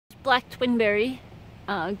black twinberry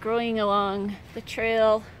growing along the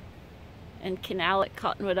trail and canal at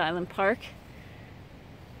Cottonwood Island Park.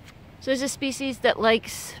 So it's a species that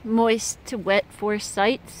likes moist to wet forest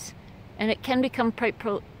sites, and it can become quite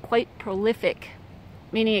prolific,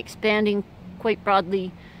 meaning expanding quite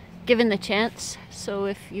broadly given the chance. So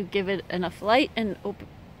if you give it enough light and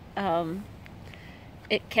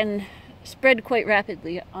it can spread quite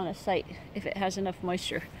rapidly on a site if it has enough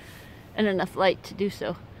moisture and enough light to do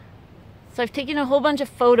so. So I've taken a whole bunch of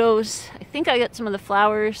photos. I think I got some of the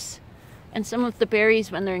flowers and some of the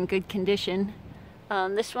berries when they're in good condition.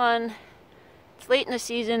 This one, it's late in the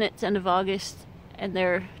season, it's end of August, and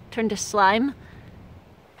they're turned to slime.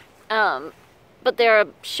 But they're a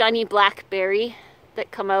shiny black berry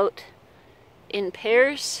that come out in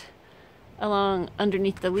pairs along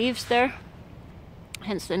underneath the leaves there.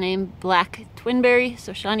 Hence the name black twinberry,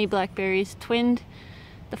 so shiny black berries twinned.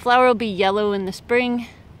 The flower will be yellow in the spring,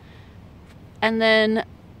 and then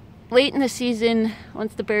late in the season,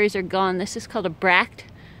 once the berries are gone, this is called a bract.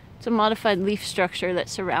 It's a modified leaf structure that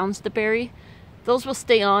surrounds the berry. Those will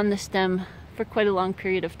stay on the stem for quite a long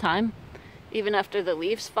period of time, even after the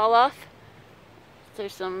leaves fall off.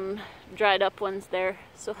 There's some dried up ones there,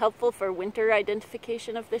 so helpful for winter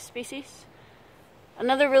identification of this species.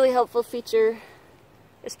 Another really helpful feature,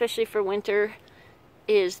 especially for winter,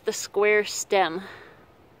 is the square stem.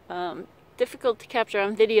 Difficult to capture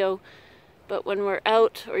on video, but when we're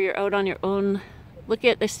out or you're out on your own looking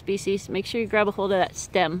at this species, make sure you grab a hold of that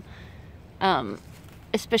stem,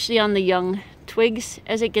 especially on the young twigs.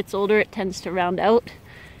 As it gets older, it tends to round out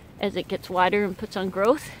as it gets wider and puts on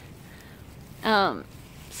growth.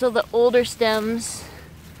 So the older stems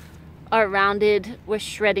are rounded with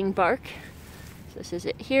shredding bark. So this is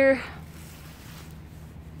it here.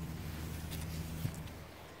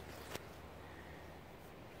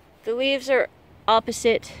 The leaves are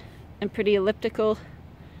opposite and pretty elliptical,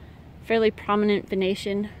 fairly prominent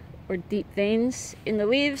venation or deep veins in the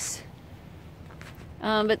leaves.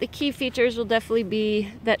 But the key features will definitely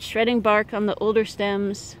be that shredding bark on the older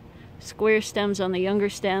stems, square stems on the younger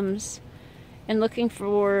stems, and looking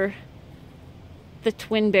for the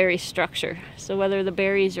twinberry structure. So whether the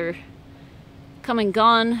berries are come and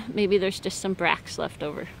gone, maybe there's just some bracts left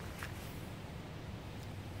over.